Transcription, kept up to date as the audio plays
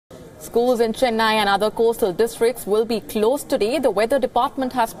Schools in Chennai and other coastal districts will be closed today. The weather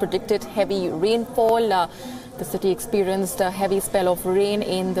department has predicted heavy rainfall. The city experienced a heavy spell of rain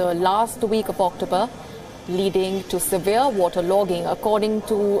in the last week of October, leading to severe waterlogging. According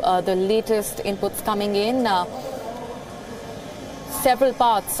to the latest inputs coming in, several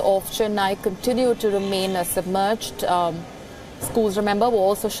parts of Chennai continue to remain submerged. Schools, remember, were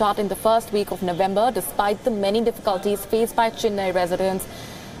also shut in the first week of November. Despite the many difficulties faced by Chennai residents,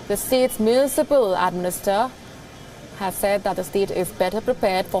 the state's municipal administrator has said that the state is better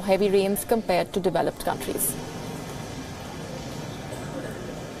prepared for heavy rains compared to developed countries.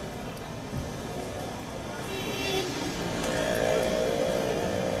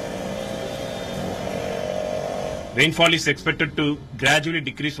 Rainfall is expected to gradually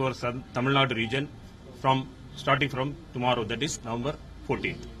decrease over southern Tamil Nadu region starting from tomorrow, that is November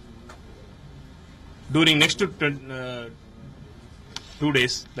 14th. During next 2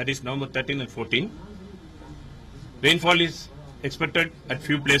 days, that is November 13 and 14, rainfall is expected at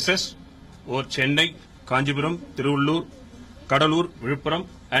few places over Chennai, Kanjipuram, Tiruvallur, Kadalur, Viluppuram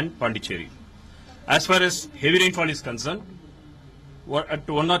and Pondicherry. As far as heavy rainfall is concerned, at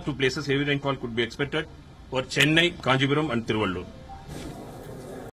 1 or 2 places heavy rainfall could be expected over Chennai, Kanjipuram and Tiruvallur.